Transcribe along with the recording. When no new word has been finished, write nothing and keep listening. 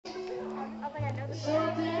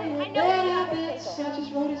Something better bits. I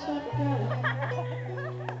just wrote it so I forgot it.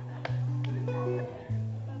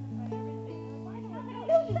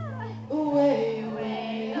 Away,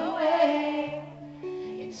 away, away.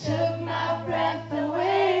 You took my breath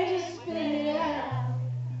away. Just spit it out.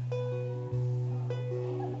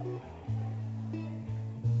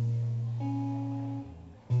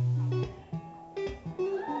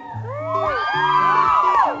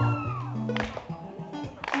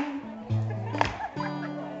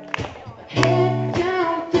 Head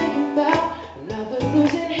down, thinking about another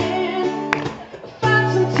losing hand.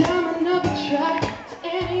 Find some time, another try to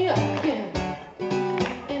end you up again.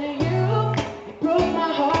 And you broke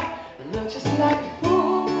my heart. I look just like a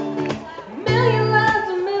fool. A million lies,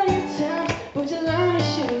 a million times, but you learn to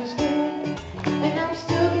shoes me. And I'm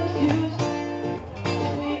still confused.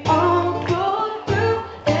 And we all go through,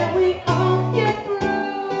 and we all get through.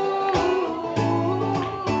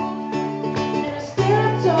 And I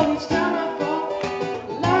still told each time I fall,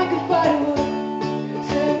 like a firewood,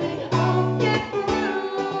 till we all get through.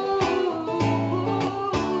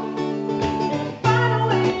 And I find a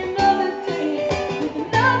way another day with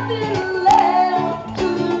nothing left to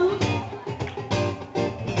lose.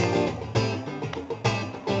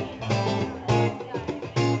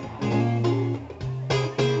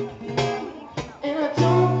 And I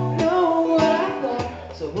don't know what I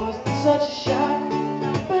thought, so it wasn't such a shock.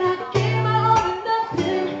 But I gave my all to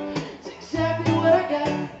nothing, it's exactly what I got.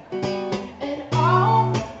 And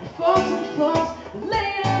all the faults and flaws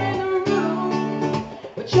laid out in the room.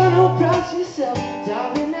 But you're no proud to yourself,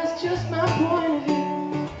 darling, that's just my point of view.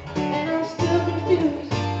 And I'm still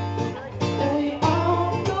confused. And we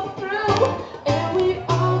all go through, and we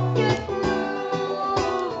all get through.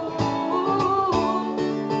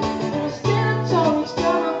 And I stand tall each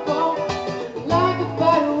time I fall, like a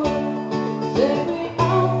firewood. Said we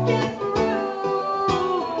all get through.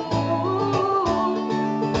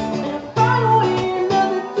 And I find a way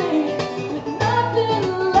another day with nothing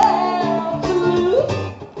left to lose.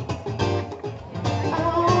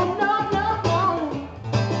 Oh, no, no, no.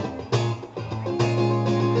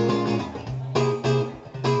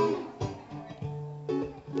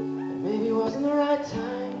 Maybe it wasn't the right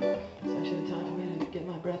time. It's actually time for me to get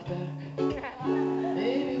my breath back.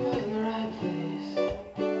 Maybe it wasn't the right place.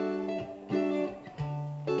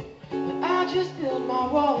 But I just built my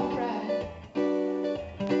wall of pride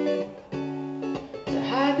to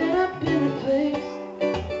hide that I've been replaced.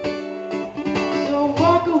 So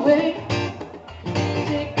walk away.